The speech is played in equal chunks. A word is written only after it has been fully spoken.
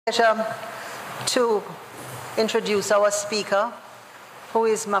Pleasure to introduce our speaker, who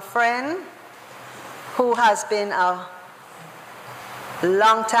is my friend, who has been a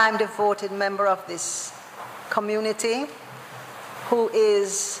long-time devoted member of this community, who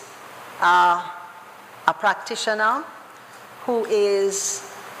is a practitioner, who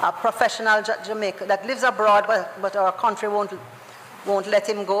is a professional Jamaican that lives abroad, but our country won't let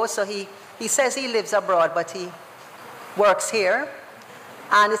him go. So he says he lives abroad, but he works here.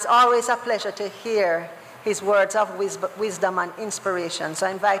 And it's always a pleasure to hear his words of wisdom and inspiration. So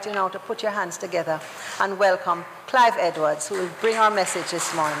I invite you now to put your hands together and welcome Clive Edwards, who will bring our message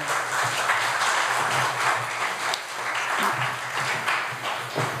this morning.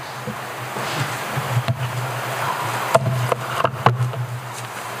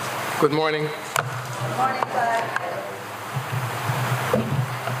 Good morning. Good morning, Clive.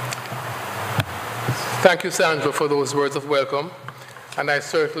 Thank you, Sandra, for those words of welcome. And I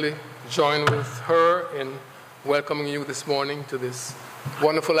certainly join with her in welcoming you this morning to this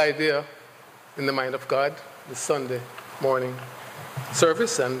wonderful idea in the mind of God, this Sunday morning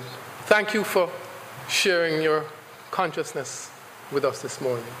service. And thank you for sharing your consciousness with us this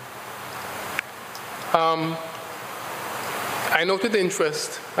morning. I noted the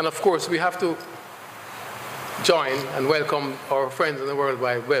interest, and of course we have to join and welcome our friends in the World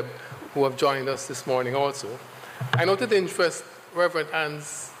Wide Web who have joined us this morning also. I noted the interest, Reverend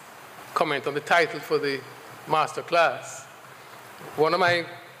Ann's comment on the title for the master class. One of my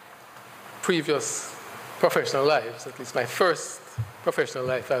previous professional lives, at least my first professional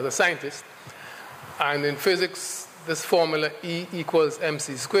life, I was a scientist. And in physics, this formula E equals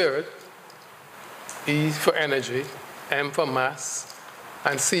mc squared, E for energy, M for mass,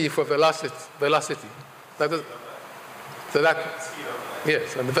 and C for velocity.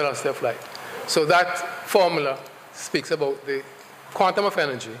 Yes, and the velocity of light. So that formula speaks about the quantum of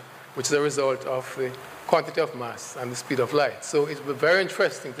energy, which is a result of the quantity of mass and the speed of light. So it will be very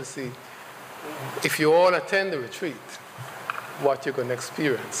interesting to see, if you all attend the retreat, what you're going to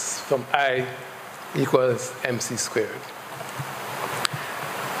experience from I equals mc squared.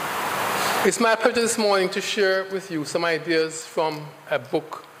 It's my pleasure this morning to share with you some ideas from a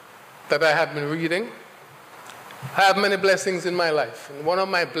book that I have been reading. I have many blessings in my life, and one of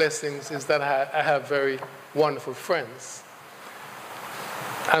my blessings is that I have very wonderful friends.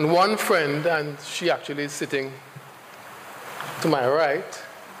 And one friend, and she actually is sitting to my right,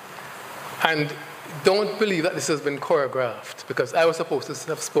 and don't believe that this has been choreographed, because I was supposed to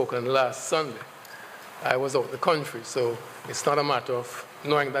have spoken last Sunday. I was out of the country, so it's not a matter of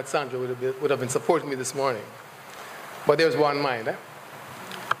knowing that Sandra would have been supporting me this morning. But there's one mind.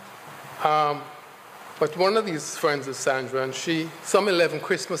 But one of these friends is Sandra, and she, some 11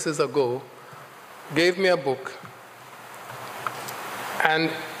 Christmases ago, gave me a book.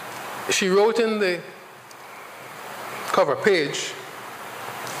 And she wrote in the cover page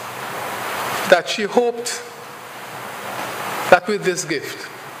that she hoped that with this gift,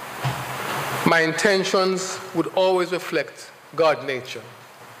 my intentions would always reflect God nature.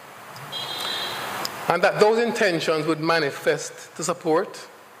 And that those intentions would manifest to support,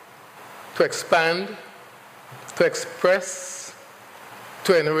 to expand, to express,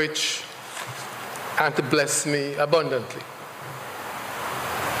 to enrich, and to bless me abundantly.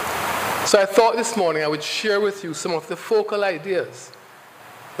 So I thought this morning I would share with you some of the focal ideas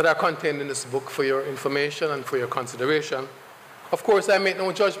that are contained in this book for your information and for your consideration. Of course, I make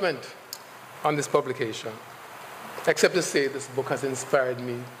no judgment on this publication, except to say this book has inspired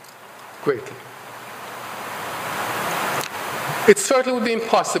me greatly. It certainly would be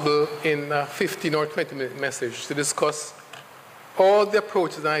impossible in a 15 or 20-minute message to discuss all the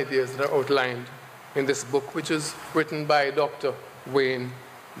approaches and ideas that are outlined in this book, which is written by Dr. Wayne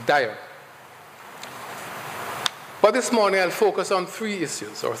Dyer. But this morning I'll focus on three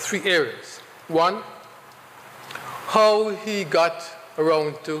issues, or three areas. One, how he got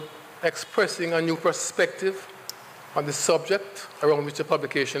around to expressing a new perspective on the subject around which the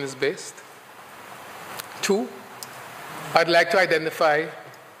publication is based. Two, I'd like to identify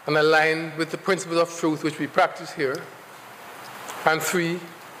and align with the principles of truth which we practice here. And three,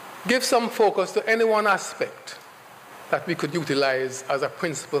 give some focus to any one aspect that we could utilize as a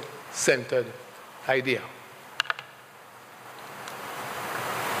principle-centered idea.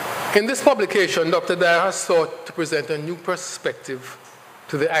 In this publication, Dr. Dyer has sought to present a new perspective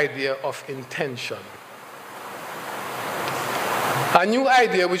to the idea of intention. A new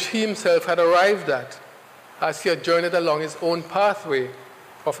idea which he himself had arrived at as he had journeyed along his own pathway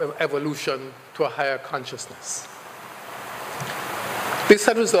of evolution to a higher consciousness. This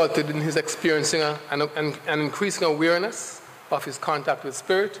had resulted in his experiencing an increasing awareness of his contact with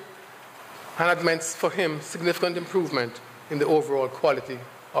spirit, and had meant for him significant improvement in the overall quality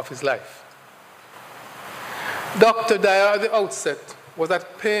of his life. Dr. Dyer at the outset was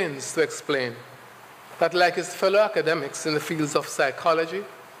at pains to explain that, like his fellow academics in the fields of psychology,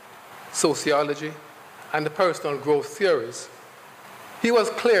 sociology, and the personal growth theories, he was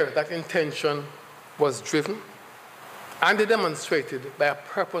clear that intention was driven and demonstrated by a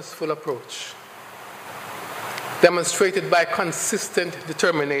purposeful approach, demonstrated by consistent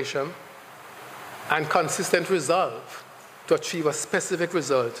determination and consistent resolve to achieve a specific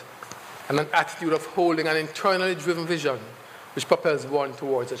result, and an attitude of holding an internally driven vision which propels one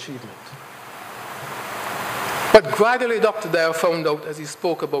towards achievement. But gradually, Dr. Dyer found out, as he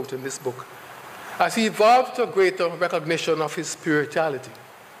spoke about in this book, as he evolved to a greater recognition of his spirituality,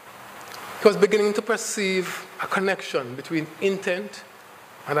 he was beginning to perceive a connection between intent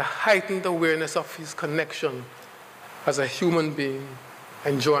and a heightened awareness of his connection as a human being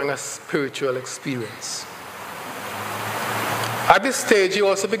enjoying a spiritual experience. At this stage, he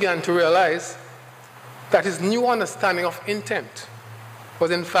also began to realize that his new understanding of intent was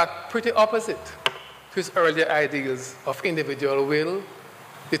in fact pretty opposite to his earlier ideals of individual will,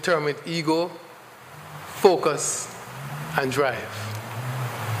 determined ego, focus, and drive.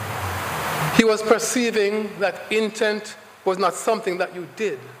 He was perceiving that intent was not something that you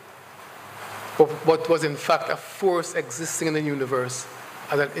did, but was in fact a force existing in the universe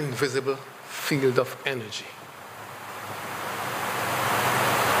as an invisible field of energy.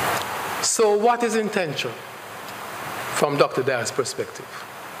 So what is intention from Dr. Dyer's perspective?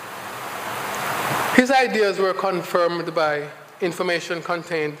 His ideas were confirmed by information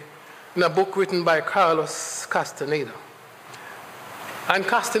contained in a book written by Carlos Castaneda. And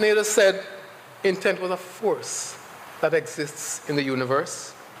Castaneda said intent was a force that exists in the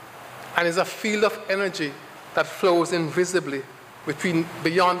universe and is a field of energy that flows invisibly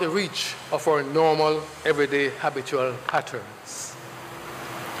beyond the reach of our normal, everyday, habitual patterns.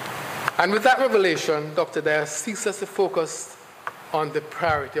 And with that revelation, Dr. Dyer ceaselessly focused on the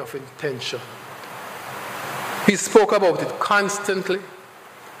priority of intention. He spoke about it constantly.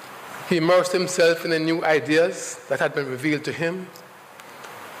 He immersed himself in the new ideas that had been revealed to him.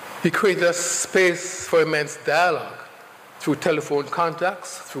 He created a space for immense dialogue through telephone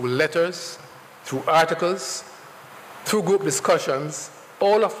contacts, through letters, through articles, through group discussions,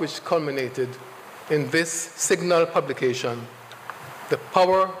 all of which culminated in this signal publication, The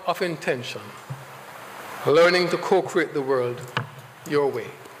Power of Intention, Learning to Co-Create the World Your Way.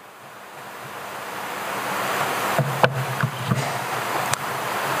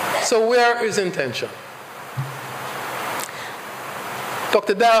 So where is intention?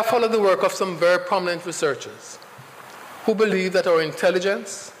 Dr. Dyer followed the work of some very prominent researchers who believe that our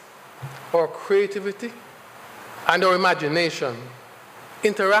intelligence, our creativity, and our imagination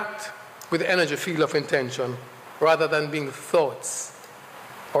interact with the energy field of intention rather than being thoughts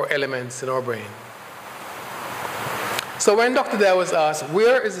or elements in our brain. So when Dr. Dyer was asked,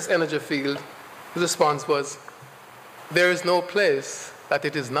 where is this energy field? His response was, there is no place that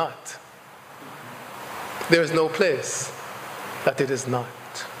it is not. There is no place that it is not.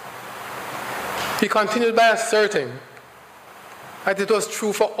 He continued by asserting that it was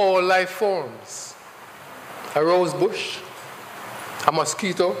true for all life forms. A rose bush, a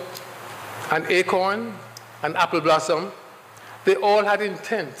mosquito, an acorn, an apple blossom, they all had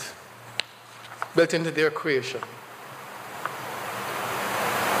intent built into their creation.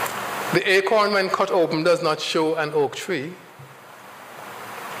 The acorn, when cut open, does not show an oak tree,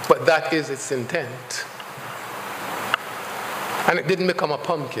 but that is its intent. And it didn't become a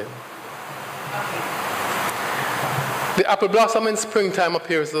pumpkin. The apple blossom in springtime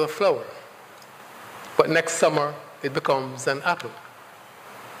appears as a flower, but next summer it becomes an apple,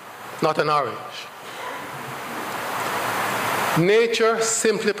 not an orange. Nature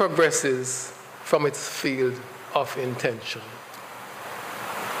simply progresses from its field of intention.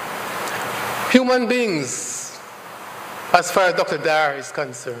 Human beings, as far as Dr. Dyer is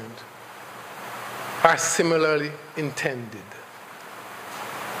concerned, are similarly intended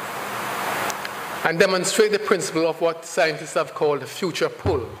and demonstrate the principle of what scientists have called the future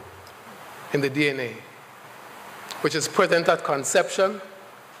pull in the DNA, which is present at conception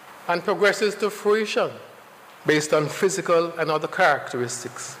and progresses to fruition based on physical and other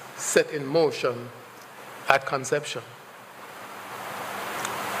characteristics set in motion at conception.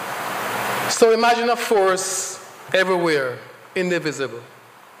 So imagine a force everywhere, indivisible,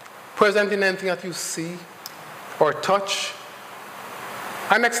 present in anything that you see or touch,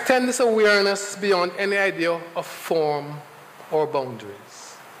 and extend this awareness beyond any idea of form or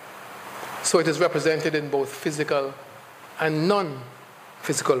boundaries. So it is represented in both physical and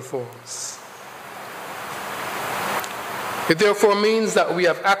non-physical forms. It therefore means that we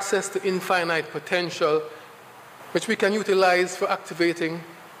have access to infinite potential, which we can utilize for activating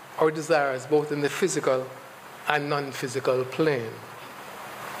our desires, both in the physical and non-physical plane.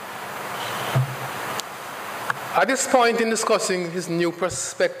 At this point in discussing his new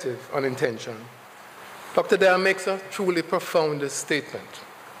perspective on intention, Dr. Dyer makes a truly profound statement.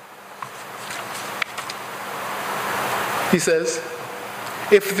 He says,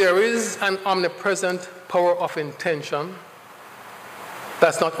 if there is an omnipresent power of intention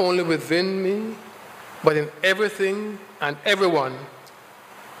that's not only within me, but in everything and everyone,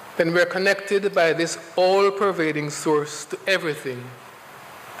 then we're connected by this all-pervading source to everything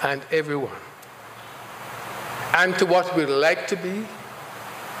and everyone, and to what we'd like to be,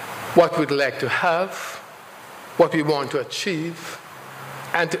 what we'd like to have, what we want to achieve,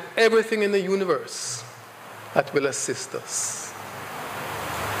 and to everything in the universe that will assist us.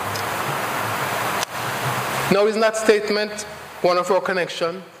 Now, is that statement one of our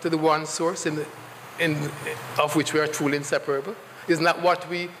connection to the one source of which we are truly inseparable? Isn't that what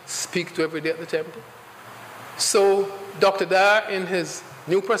we speak to every day at the temple? So Dr. Dyer, in his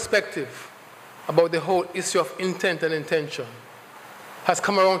new perspective about the whole issue of intent and intention, has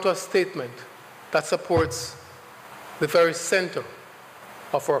come around to a statement that supports the very center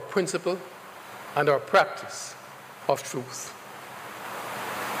of our principle and our practice of truth.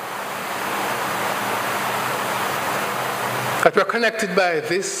 That we're connected by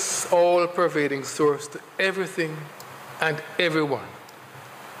this all-pervading source to everything and everyone,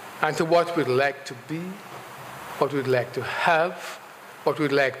 and to what we'd like to be, what we'd like to have, what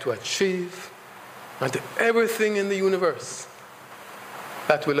we'd like to achieve, and to everything in the universe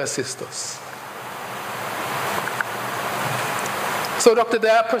that will assist us. So Dr.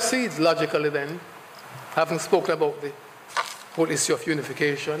 Dyer proceeds logically then, having spoken about the whole issue of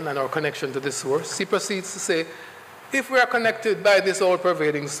unification and our connection to this source, he proceeds to say, if we are connected by this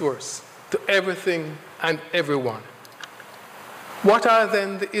all-pervading source to everything and everyone, what are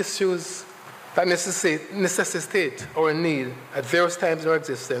then the issues that necessitate or need at various times in our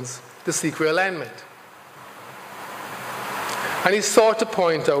existence to seek realignment? And he sought to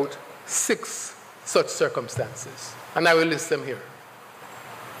point out 6 such circumstances, and I will list them here.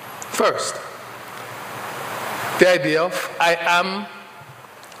 First, the idea of I am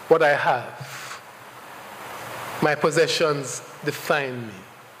what I have. My possessions define me.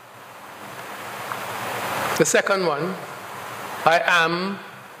 The second one, I am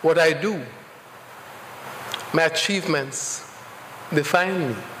what I do. My achievements define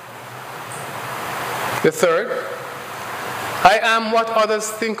me. The third, I am what others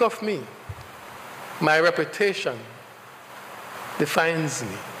think of me. My reputation defines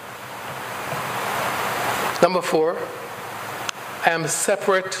me. Number 4, I am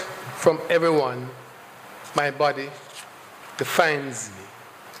separate from everyone. My body defines me.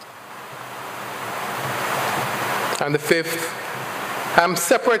 And the 5th, I'm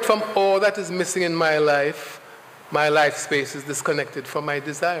separate from all that is missing in my life. My life space is disconnected from my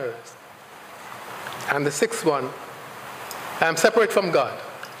desires. And the 6th one, I'm separate from God.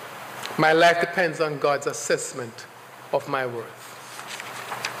 My life depends on God's assessment of my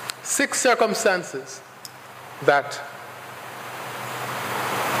worth. 6 circumstances that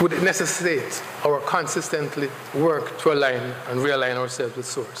would necessitate our consistently work to align and realign ourselves with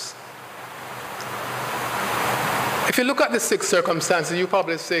Source. If you look at the 6 circumstances, you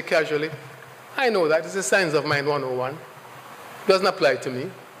probably say casually, I know that, it's the Science of Mind 101. It doesn't apply to me.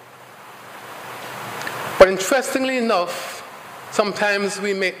 But interestingly enough, sometimes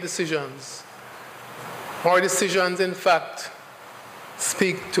we make decisions. Our decisions, in fact,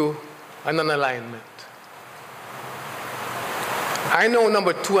 speak to an unalignment. I know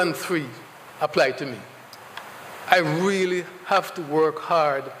number 2 and 3 apply to me. I really have to work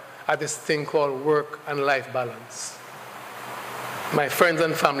hard at this thing called work and life balance. My friends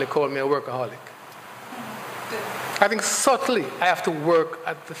and family call me a workaholic. I think subtly I have to work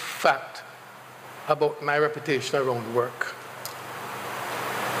at the fact about my reputation around work.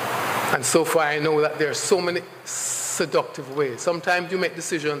 And so far I know that there are so many seductive ways. Sometimes you make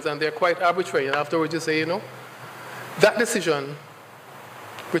decisions and they're quite arbitrary, and afterwards you say, you know, that decision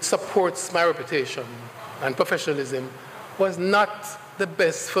which supports my reputation and professionalism was not the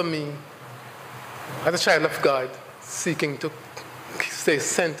best for me as a child of God seeking to stay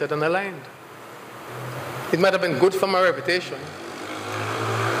centered and aligned. It might have been good for my reputation,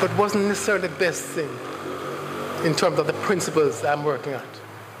 but wasn't necessarily the best thing in terms of the principles I'm working at.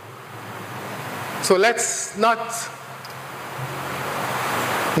 So let's not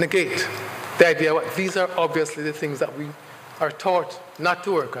negate the idea that these are obviously the things that we are taught not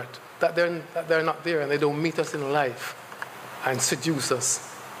to work at, that they're not there and they don't meet us in life and seduce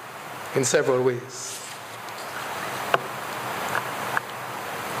us in several ways.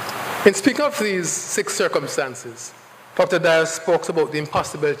 In speaking of these 6 circumstances, Dr. Dyer spoke about the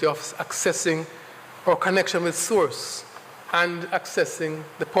impossibility of accessing our connection with Source and accessing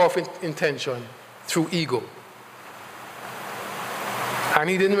the power of intention through ego. And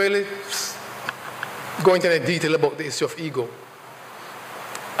he didn't really go into any detail about the issue of ego.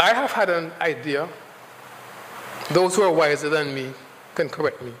 I have had an idea, those who are wiser than me can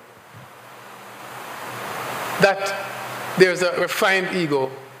correct me, that there's a refined ego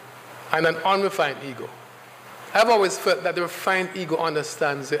and an unrefined ego. I've always felt that the refined ego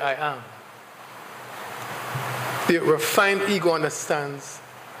understands the I am. The refined ego understands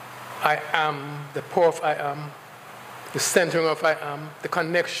I am, the power of I am, the centering of I am, the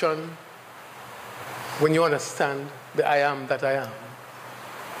connection when you understand the I am that I am.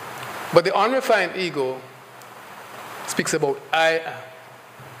 But the unrefined ego speaks about I am.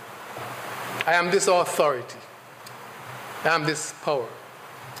 I am this authority. I am this power.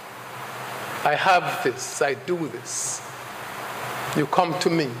 I have this. I do this. You come to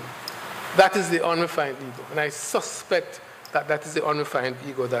me. That is the unrefined ego. And I suspect that that is the unrefined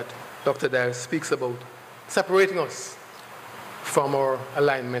ego that Dr. Dyer speaks about, separating us from our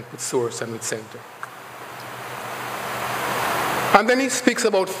alignment with Source and with Center. And then he speaks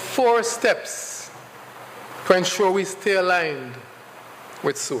about 4 steps to ensure we stay aligned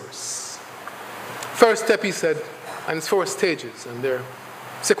with Source. First step, he said, and it's 4 stages, and they're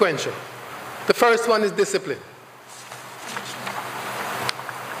sequential. The first one is discipline.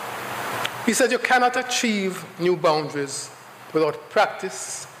 He said you cannot achieve new boundaries without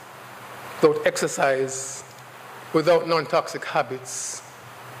practice, without exercise, without non-toxic habits.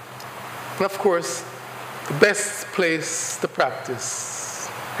 And of course, the best place to practice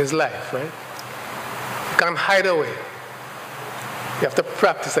is life, right? You can't hide away. You have to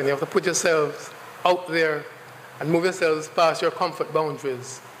practice and you have to put yourselves out there and move yourselves past your comfort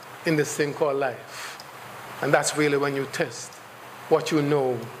boundaries in this thing called life. And that's really when you test what you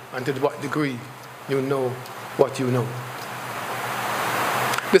know and to what degree you know what you know.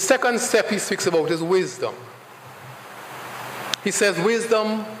 The second step he speaks about is wisdom. He says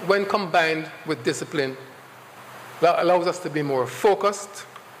wisdom, when combined with discipline, allows us to be more focused,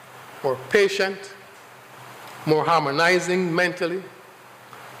 more patient, more harmonizing mentally,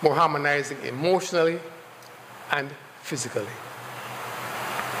 more harmonizing emotionally and physically.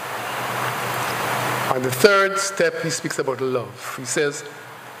 And the third step, he speaks about love. He says,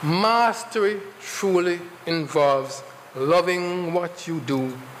 mastery truly involves loving what you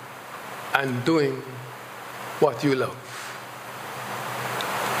do and doing what you love.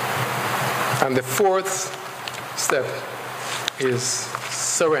 And the fourth step is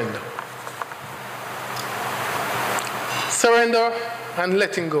surrender. Surrender and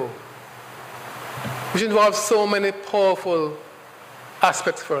letting go, which involves so many powerful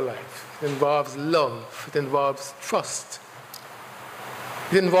aspects for life. It involves love. It involves trust.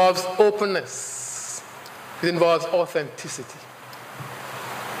 It involves openness. It involves authenticity.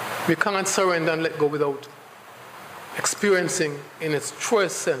 We can't surrender and let go without experiencing in its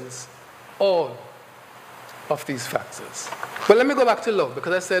truest sense all of these factors. But let me go back to love,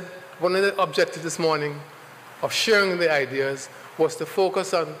 because I said one of the objectives this morning of sharing the ideas was to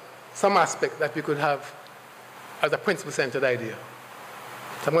focus on some aspect that we could have as a principle-centered idea.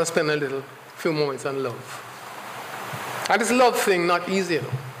 So I'm going to spend a few moments on love. And this love thing not easy, you know.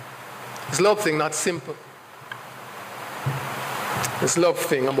 This love thing not simple. This love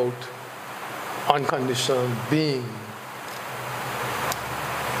thing about unconditional being.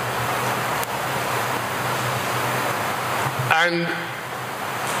 And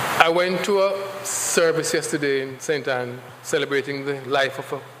I went to a service yesterday in St. Anne celebrating the life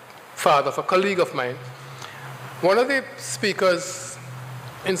of a father of a colleague of mine. One of the speakers,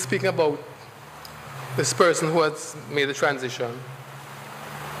 in speaking about this person who has made the transition,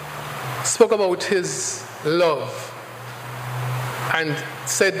 spoke about his love and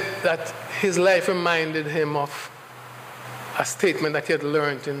said that his life reminded him of a statement that he had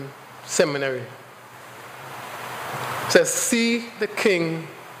learned in seminary. It says, see the king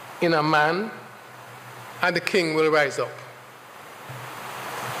in a man and the king will rise up.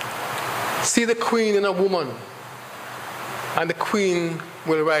 See the queen in a woman and the queen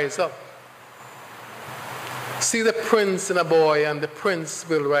will rise up. See the prince in a boy and the prince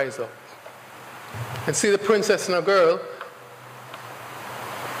will rise up. And see the princess in a girl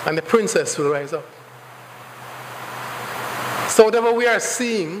and the princess will rise up. So whatever we are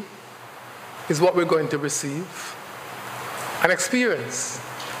seeing is what we're going to receive. an experience.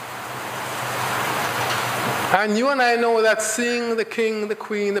 And you and I know that seeing the king, the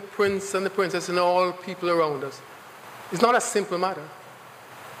queen, the prince, and the princess, and all people around us is not a simple matter.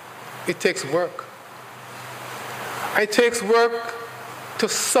 It takes work. It takes work to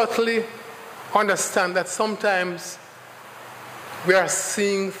subtly understand that sometimes we are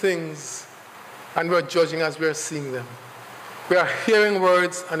seeing things and we're judging as we're seeing them. We are hearing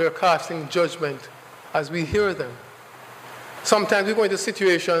words and we're casting judgment as we hear them. Sometimes we go into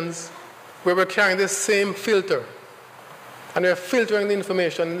situations where we're carrying this same filter and we're filtering the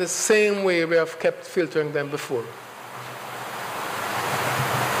information in the same way we have kept filtering them before.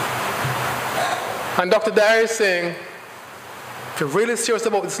 And Dr. Dyer is saying, if you're really serious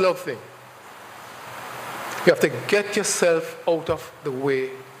about this love thing, you have to get yourself out of the way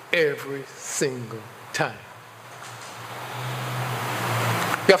every single time.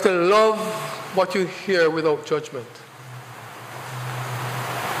 You have to love what you hear without judgment.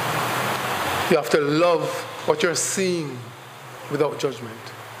 You have to love what you're seeing without judgment.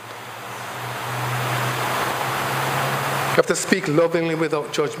 You have to speak lovingly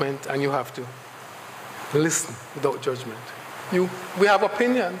without judgment, and you have to listen without judgment. We have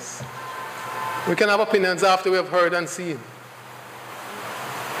opinions. We can have opinions after we have heard and seen.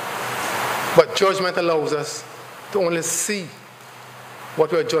 But judgment allows us to only see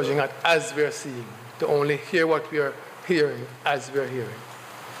what we're judging at as we're seeing, to only hear what we are hearing as we're hearing.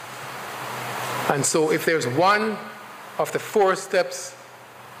 And so if there's one of the 4 steps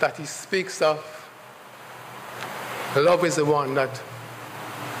that he speaks of, love is the one that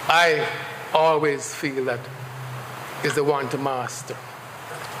I always feel that is the one to master,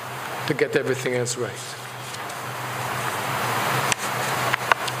 to get everything else right.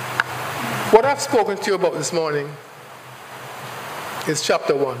 What I've spoken to you about this morning is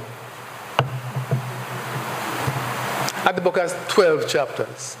chapter 1. And the book has 12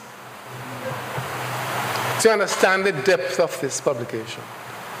 chapters. So you understand the depth of this publication.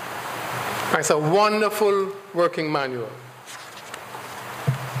 And it's a wonderful working manual.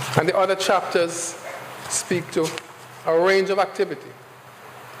 And the other chapters speak to a range of activity,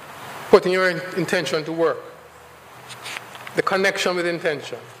 putting your intention to work, the connection with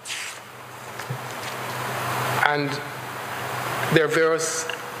intention, and there are various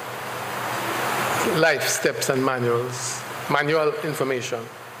life steps and manual information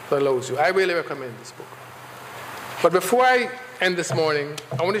that allows you. I really recommend this book. But before I end this morning,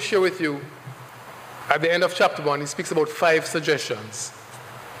 I want to share with you, at the end of chapter 1, he speaks about 5 suggestions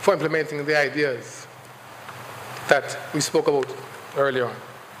for implementing the ideas that we spoke about earlier on.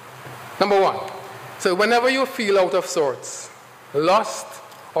 Number 1, so whenever you feel out of sorts, lost,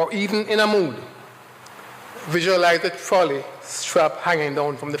 or even in a mood, visualize the trolley strap hanging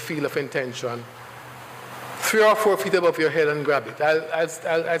down from the field of intention 3 or 4 feet above your head and grab it.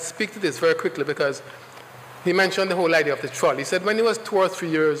 I'll speak to this very quickly because he mentioned the whole idea of the trolley. He said when he was 2 or 3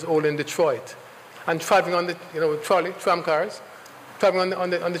 years old in Detroit and traveling on the trolley, tram cars, traveling on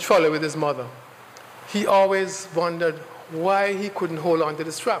the trolley with his mother, he always wondered why he couldn't hold on to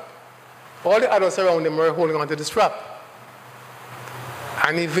the strap. All the adults around him were holding on to the strap.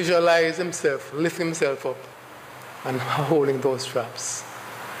 And he visualized himself, lifting himself up and holding those straps.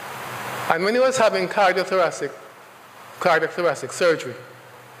 And when he was having cardiac thoracic surgery,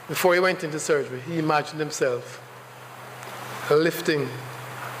 before he went into surgery, he imagined himself lifting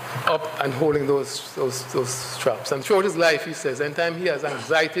up and holding those straps. And throughout his life, he says, anytime he has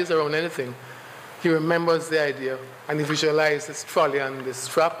anxieties around anything, he remembers the idea and he visualizes this trolley and this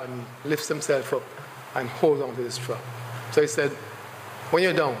strap and he lifts himself up and holds on to the strap. So he said, when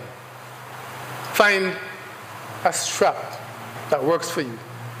you're down, find a strap that works for you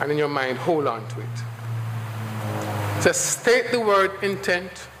and in your mind, hold on to it. Just state the word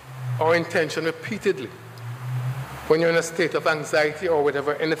intent or intention repeatedly when you're in a state of anxiety or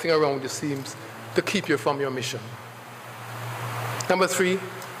whatever, anything around you seems to keep you from your mission. Number 3,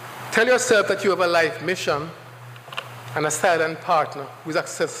 tell yourself that you have a life mission and a silent partner who is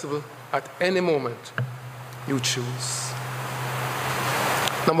accessible at any moment you choose.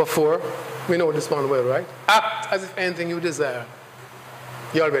 Number 4, we know this one well, right? Act as if anything you desire,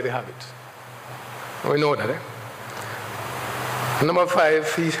 you already have it. We know that, eh? And number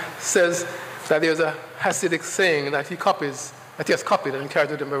 5, he says that there's a Hasidic saying that he has copied and carried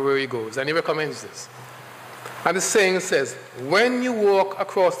with him wherever he goes, and he recommends this. And the saying says, when you walk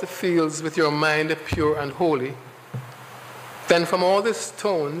across the fields with your mind pure and holy, then from all the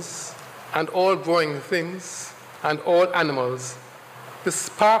stones and all growing things and all animals, the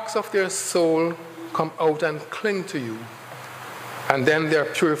sparks of their soul come out and cling to you, and then they are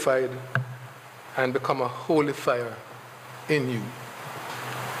purified and become a holy fire in you.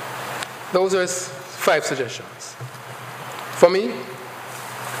 Those are 5 suggestions. For me,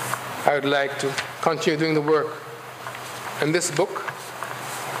 I would like to continue doing the work in this book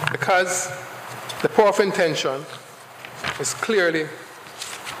because the power of intention is clearly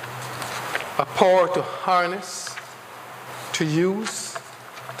a power to harness, to use,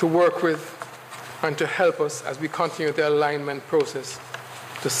 to work with, and to help us as we continue the alignment process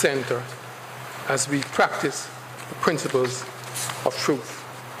to center, as we practice the principles of truth.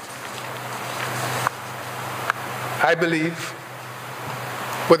 I believe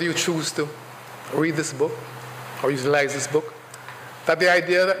whether you choose to read this book or utilize this book, that the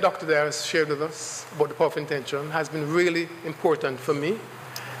idea that Dr. Dyer has shared with us about the power of intention has been really important for me,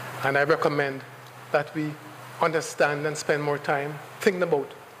 and I recommend that we understand and spend more time thinking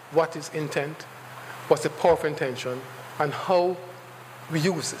about what is intent, what's the power of intention, and how we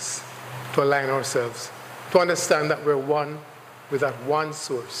use this to align ourselves, to understand that we're one with that one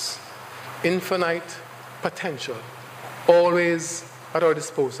source, infinite potential, always at our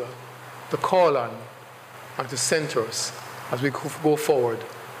disposal, to call on and to center us as we go forward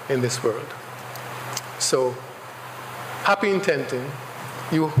in this world. So, happy intenting.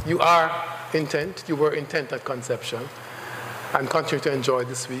 You are intent. You were intent at conception. And continue to enjoy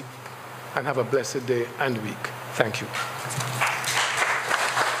this week and have a blessed day and week. Thank you.